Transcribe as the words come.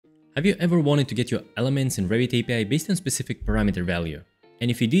Have you ever wanted to get your elements in Revit API based on specific parameter value?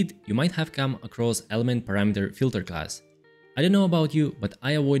 And if you did, you might have come across ElementParameterFilter class. I don't know about you, but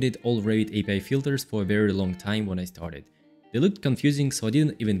I avoided all Revit API filters for a very long time when I started. They looked confusing, so I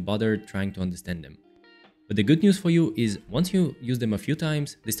didn't even bother trying to understand them. But the good news for you is, once you use them a few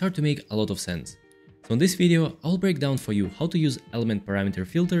times, they start to make a lot of sense. So in this video, I'll break down for you how to use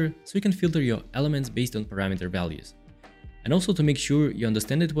ElementParameterFilter so you can filter your elements based on parameter values. And also, to make sure you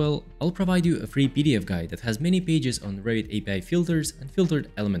understand it well, I'll provide you a free PDF guide that has many pages on Revit API filters and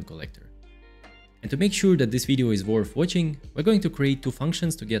filtered element collector. And to make sure that this video is worth watching, we're going to create two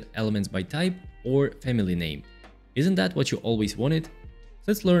functions to get elements by type or family name. Isn't that what you always wanted? So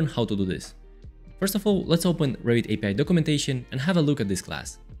let's learn how to do this. First of all, let's open Revit API documentation and have a look at this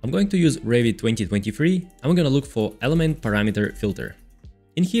class. I'm going to use Revit 2023 and we're going to look for ElementParameterFilter.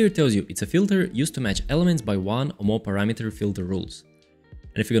 In here it tells you it's a filter used to match elements by one or more parameter filter rules.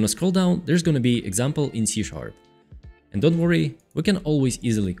 And if you're gonna scroll down, there's gonna be example in C#. And don't worry, we can always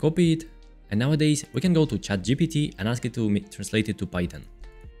easily copy it. And nowadays we can go to ChatGPT and ask it to translate it to Python.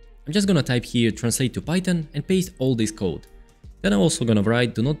 I'm just gonna type here translate to Python and paste all this code. Then I'm also gonna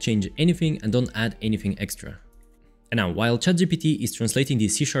write do not change anything and don't add anything extra. And now, while ChatGPT is translating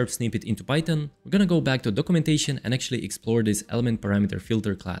this C# snippet into Python, we're gonna go back to documentation and actually explore this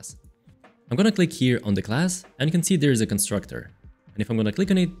ElementParameterFilter class. I'm gonna click here on the class and you can see there is a constructor. And if I'm gonna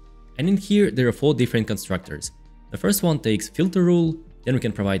click on it, and in here there are 4 different constructors. The first one takes filter rule, then we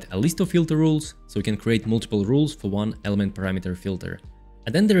can provide a list of filter rules, so we can create multiple rules for one element parameter filter.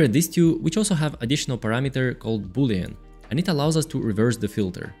 And then there are these two, which also have additional parameter called boolean, and it allows us to reverse the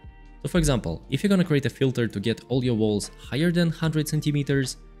filter. So for example, if you're gonna create a filter to get all your walls higher than 100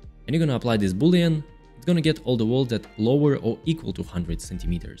 centimeters, and you're gonna apply this boolean, it's gonna get all the walls that lower or equal to 100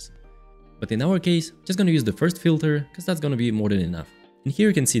 centimeters. But in our case, just gonna use the first filter, because that's gonna be more than enough. And here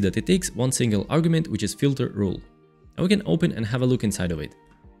you can see that it takes one single argument, which is filter rule. And we can open and have a look inside of it.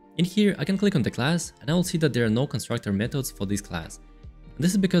 In here, I can click on the class, and I will see that there are no constructor methods for this class. And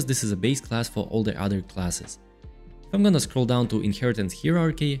this is because this is a base class for all the other classes. If I'm gonna scroll down to inheritance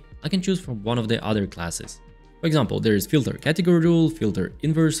hierarchy, I can choose from one of the other classes. For example, there is filter category rule, filter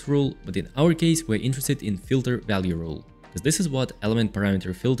inverse rule, but in our case, we're interested in filter value rule, because this is what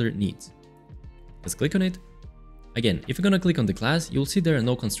ElementParameterFilter needs. Let's click on it. Again, if you're gonna click on the class, you'll see there are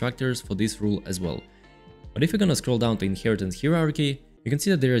no constructors for this rule as well. But if you're gonna scroll down to inheritance hierarchy, you can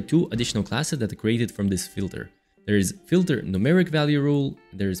see that there are 2 additional classes that are created from this filter. There is filter numeric value rule,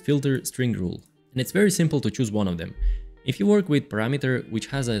 and there is filter string rule. And it's very simple to choose one of them. If you work with parameter which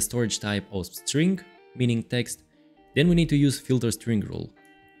has a storage type of string, meaning text, then we need to use filter string rule.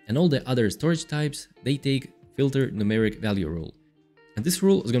 And all the other storage types, they take filter numeric value rule. And this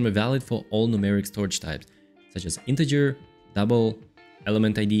rule is going to be valid for all numeric storage types, such as integer, double,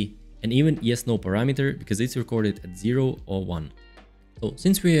 element ID, and even yes/no parameter, because it's recorded at 0 or 1. So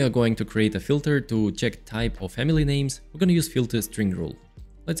since we are going to create a filter to check type or family names, we're going to use filter string rule.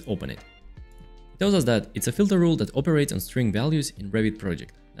 Let's open it. It tells us that it's a filter rule that operates on string values in Revit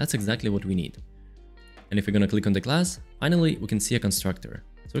project. That's exactly what we need. And if we're gonna click on the class, finally we can see a constructor.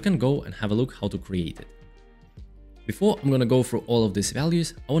 So we can go and have a look how to create it. Before I'm gonna go through all of these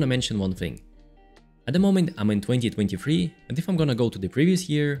values, I wanna mention one thing. At the moment I'm in 2023, and if I'm gonna go to the previous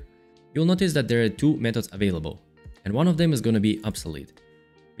year, you'll notice that there are 2 methods available. And one of them is gonna be obsolete.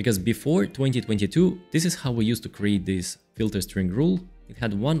 Because before 2022, this is how we used to create this filter string rule. It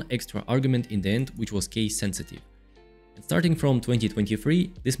had one extra argument in the end, which was case sensitive. And starting from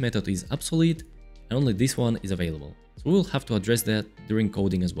 2023, this method is obsolete and only this one is available. So we'll have to address that during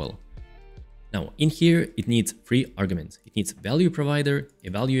coding as well. Now, in here, it needs 3 arguments. It needs value provider,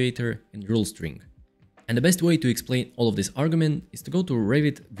 evaluator, and rule string. And the best way to explain all of this argument is to go to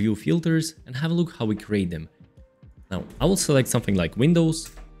Revit view filters and have a look how we create them. Now, I will select something like Windows.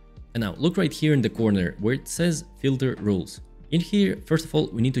 And now look right here in the corner where it says filter rules. In here, first of all,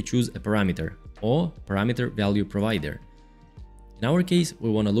 we need to choose a parameter or parameter value provider. In our case, we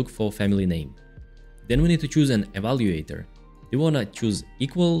want to look for family name. Then we need to choose an evaluator. We want to choose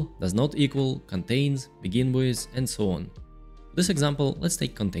equal, does not equal, contains, begin with, and so on. For this example, let's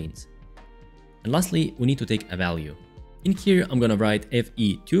take contains. And lastly, we need to take a value. In here, I'm going to write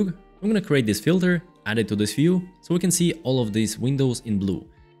fe_tug. I'm going to create this filter, add it to this view, so we can see all of these windows in blue.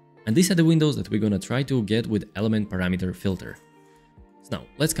 And these are the windows that we're gonna try to get with ElementParameterFilter. So now,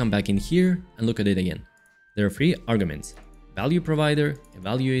 let's come back in here and look at it again. There are 3 arguments: value provider,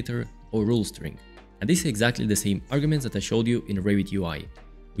 evaluator, or rule string. And these are exactly the same arguments that I showed you in Revit UI.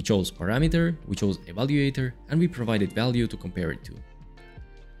 We chose parameter, we chose evaluator, and we provided value to compare it to.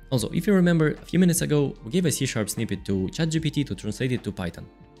 Also, if you remember, a few minutes ago, we gave a C# snippet to ChatGPT to translate it to Python.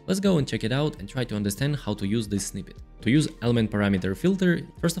 Let's go and check it out and try to understand how to use this snippet. To use ElementParameterFilter,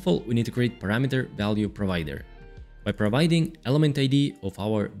 first of all, we need to create parameter value provider by providing element ID of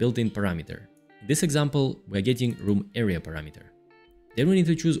our built-in parameter. In this example, we are getting room area parameter. Then we need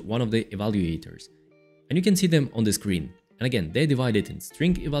to choose one of the evaluators, and you can see them on the screen. And again, they're divided in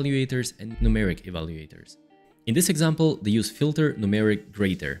string evaluators and numeric evaluators. In this example, they use filter numeric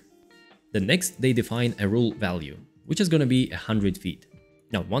greater. Then next, they define a rule value, which is going to be 100 feet.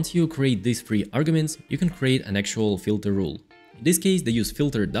 Now, once you create these three arguments, you can create an actual filter rule. In this case, they use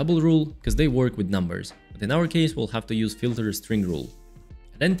filter double rule because they work with numbers. But in our case, we'll have to use filter string rule.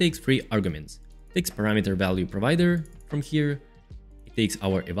 And then it takes three arguments. It takes parameter value provider from here. It takes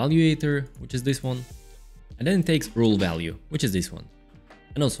our evaluator, which is this one. And then it takes rule value, which is this one.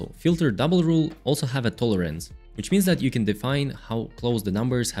 And also, filter double rule also have a tolerance, which means that you can define how close the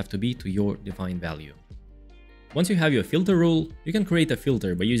numbers have to be to your defined value. Once you have your filter rule, you can create a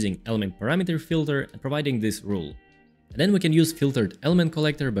filter by using ElementParameterFilter and providing this rule. And then we can use filtered element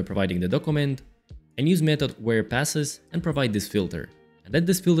collector by providing the document, and use method wherePasses and provide this filter. And then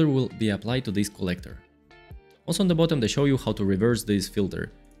this filter will be applied to this collector. Also on the bottom, they show you how to reverse this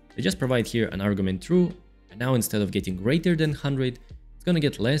filter. They just provide here an argument true, and now instead of getting greater than 100, it's gonna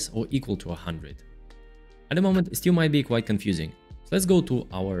get less or equal to 100. At the moment, it still might be quite confusing. So let's go to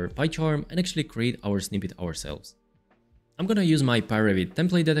our PyCharm and actually create our snippet ourselves. I'm gonna use my pyRevit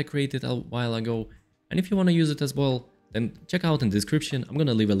template that I created a while ago, and if you wanna use it as well, then check out in the description. I'm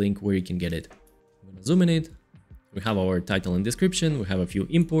gonna leave a link where you can get it. I'm gonna zoom in it. We have our title and description, we have a few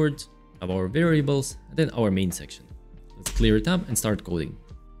imports, have our variables, and then our main section. Let's clear it up and start coding.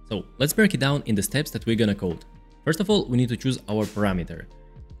 So let's break it down in the steps that we're gonna code. First of all, we need to choose our parameter.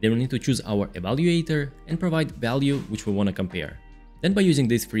 Then we need to choose our evaluator and provide value which we want to compare. Then by using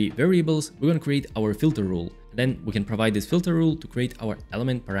these three variables, we're going to create our filter rule. And then we can provide this filter rule to create our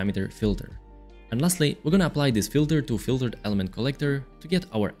element parameter filter. And lastly, we're going to apply this filter to filtered element collector to get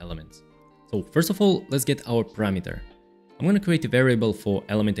our elements. So first of all, let's get our parameter. I'm going to create a variable for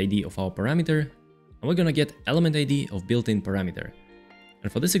element ID of our parameter, and we're going to get element ID of built-in parameter.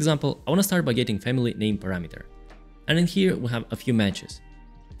 And for this example, I want to start by getting family name parameter. And in here, we have a few matches.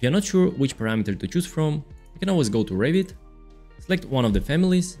 If you're not sure which parameter to choose from, you can always go to Revit, select one of the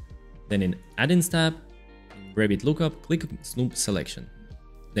families, then in Add-ins tab, in Revit lookup, click Snoop selection.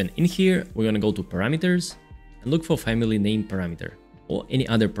 Then in here, we're gonna go to parameters and look for family name parameter or any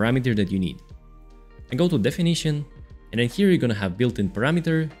other parameter that you need. And go to definition, and then here you're gonna have built-in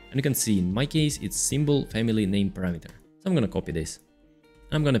parameter, and you can see in my case, it's symbol family name parameter. So I'm gonna copy this,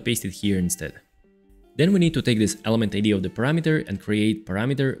 and I'm gonna paste it here instead. Then we need to take this element ID of the parameter and create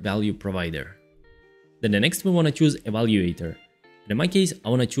parameter value provider. Then the next we want to choose evaluator. And in my case, I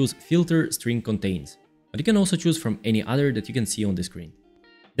want to choose filter string contains, but you can also choose from any other that you can see on the screen.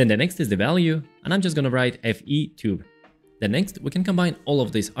 Then the next is the value, and I'm just going to write fe tube. Then next we can combine all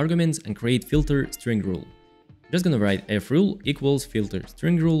of these arguments and create filter string rule. I'm just going to write frule equals filter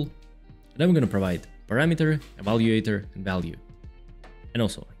string rule, and then we're going to provide parameter, evaluator, and value. And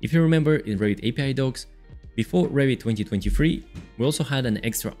also, if you remember in Revit API docs, before Revit 2023, we also had an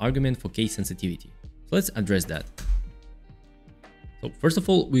extra argument for case sensitivity. So let's address that. So first of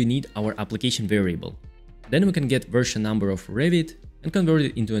all, we need our application variable. Then we can get version number of Revit and convert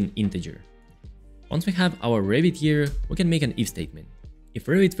it into an integer. Once we have our Revit year, we can make an if statement. If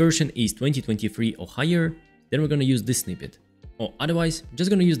Revit version is 2023 or higher, then we're going to use this snippet. Or otherwise, we're just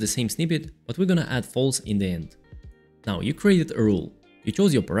going to use the same snippet, but we're going to add false in the end. Now, you created a rule. You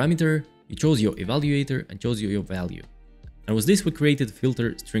chose your parameter, you chose your evaluator, and chose your value. And with this, we created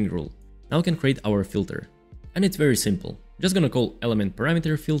filter string rule. Now we can create our filter. And it's very simple. We're just gonna call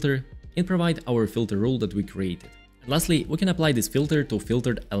ElementParameterFilter and provide our filter rule that we created. And lastly, we can apply this filter to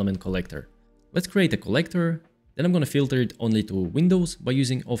filtered element collector. Let's create a collector. Then I'm gonna filter it only to windows by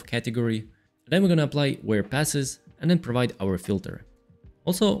using of category. And then we're gonna apply wherePasses and then provide our filter.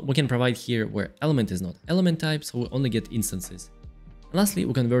 Also, we can provide here where element is not element type, so we only get instances. And lastly,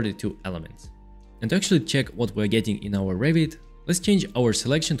 we convert it to elements. And to actually check what we're getting in our Revit, let's change our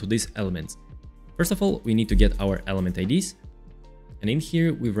selection to these elements. First of all, we need to get our element IDs. And in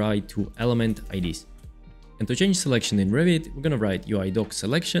here, we write to element IDs. And to change selection in Revit, we're gonna write UI-doc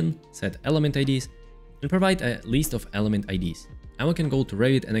selection, set element IDs, and provide a list of element IDs. Now we can go to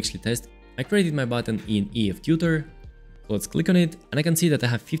Revit and actually test. I created my button in EFTutor. So let's click on it, and I can see that I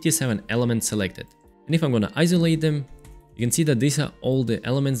have 57 elements selected. And if I'm gonna isolate them, you can see that these are all the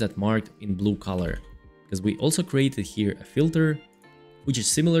elements that marked in blue color, because we also created here a filter, which is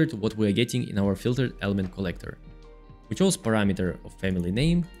similar to what we are getting in our filtered element collector. We chose parameter of family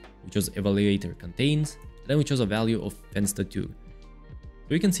name, we chose evaluator contains, and then we chose a value of fenster2.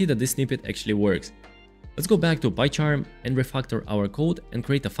 So you can see that this snippet actually works. Let's go back to PyCharm and refactor our code and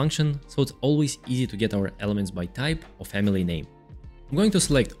create a function so it's always easy to get our elements by type or family name. I'm going to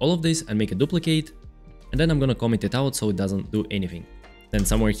select all of this and make a duplicate, and then I'm going to comment it out so it doesn't do anything. Then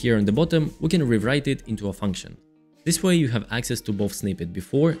somewhere here on the bottom, we can rewrite it into a function. This way you have access to both snippet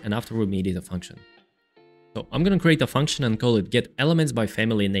before and after we made it a function. So I'm going to create a function and call it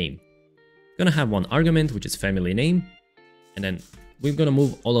getElementsByFamilyName. It's going to have one argument, which is family name, and then we're going to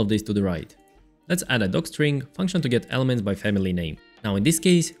move all of this to the right. Let's add a docstring function to get elements by family name. Now in this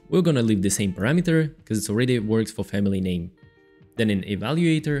case, we're going to leave the same parameter because it already works for family name. Then in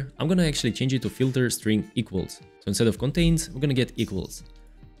evaluator, I'm going to actually change it to filter string equals. So instead of contains, we're going to get equals.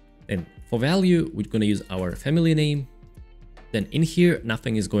 Then for value, we're going to use our family name. Then in here,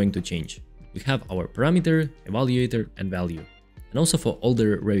 nothing is going to change. We have our parameter, evaluator, and value. And also for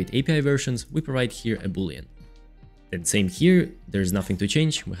older Revit API versions, we provide here a boolean. Then same here, there's nothing to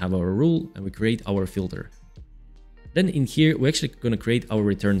change. We have our rule and we create our filter. Then in here, we're actually going to create our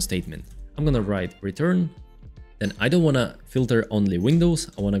return statement. I'm going to write return. Then I don't want to filter only windows.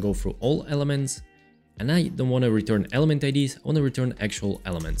 I want to go through all elements. And I don't want to return element IDs. I want to return actual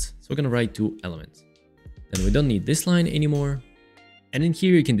elements. So we're going to write 2 elements. Then we don't need this line anymore. And in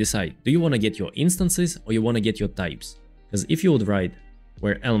here, you can decide, do you want to get your instances or you want to get your types? Because if you would write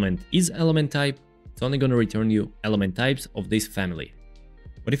where element is element type, it's only going to return you element types of this family.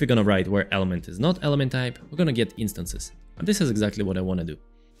 But if you're going to write where element is not element type, we're going to get instances. And this is exactly what I want to do.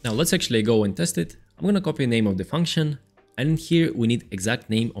 Now let's actually go and test it. I'm going to copy the name of the function. And in here, we need exact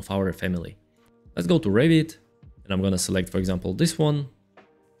name of our family. Let's go to Revit. And I'm going to select, for example, this one.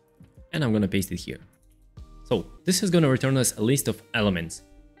 And I'm going to paste it here. So this is going to return us a list of elements.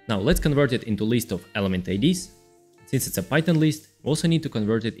 Now let's convert it into list of element IDs. Since it's a Python list, we also need to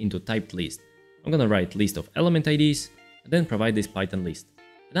convert it into typed list. I'm going to write list of element IDs and then provide this Python list.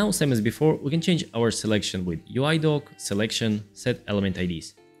 Now, same as before, we can change our selection with UIDoc, selection, set element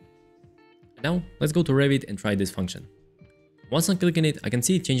IDs. Now, let's go to Revit and try this function. Once I'm clicking it, I can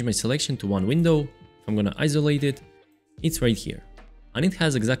see it changed my selection to one window. If I'm going to isolate it, it's right here. And it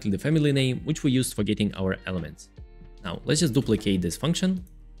has exactly the family name, which we used for getting our elements. Now, let's just duplicate this function.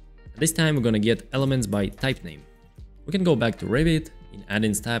 This time, we're going to get elements by type name. We can go back to Revit. In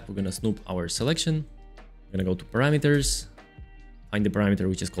add-ins tab, we're going to snoop our selection. We're going to go to parameters, find the parameter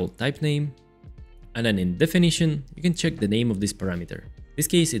which is called type name. And then in definition, you can check the name of this parameter. In this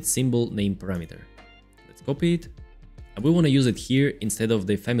case, it's symbol name parameter. Let's copy it. And we want to use it here instead of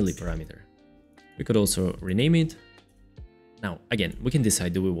the family parameter. We could also rename it. Now, again, we can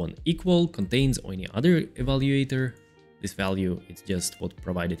decide, do we want equal, contains, or any other evaluator. This value is just what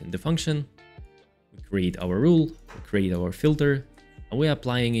provided in the function. We create our rule, we create our filter, and we're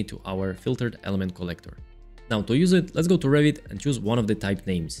applying it to our filtered element collector. Now to use it, let's go to Revit and choose one of the type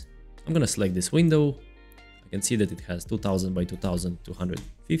names. I'm going to select this window. I can see that it has 2000 by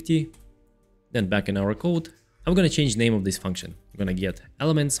 2250. Then back in our code, I'm going to change the name of this function. I'm going to get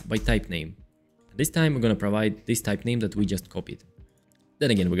elements by type name. And this time we're going to provide this type name that we just copied.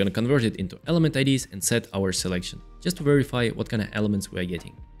 Then again, we're going to convert it into element IDs and set our selection, just to verify what kind of elements we are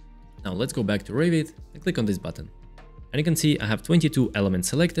getting. Now let's go back to Revit and click on this button. And you can see I have 22 elements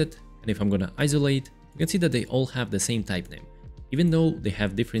selected, and if I'm going to isolate, you can see that they all have the same type name, even though they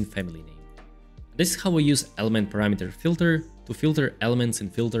have different family name. This is how we use ElementParameterFilter to filter elements in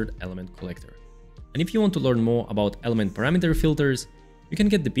filtered element collector. And if you want to learn more about element parameter filters, you can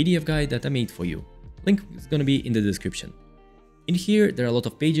get the PDF guide that I made for you. Link is going to be in the description. In here, there are a lot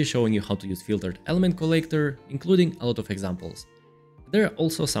of pages showing you how to use filtered element collector, including a lot of examples. There are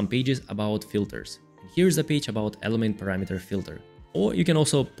also some pages about filters. Here's a page about ElementParameterFilter. Or you can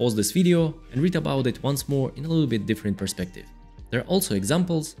also pause this video and read about it once more in a little bit different perspective. There are also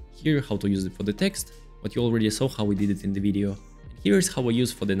examples, here how to use it for the text, but you already saw how we did it in the video. And here's how we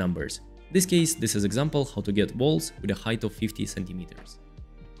use for the numbers. In this case, this is example how to get walls with a height of 50 centimeters.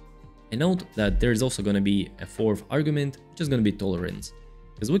 And note that there is also going to be a fourth argument, which is going to be tolerance,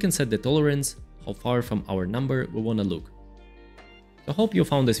 because we can set the tolerance, how far from our number we want to look. So I hope you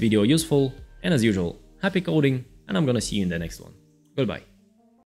found this video useful, and as usual, happy coding, and I'm gonna see you in the next one. Goodbye.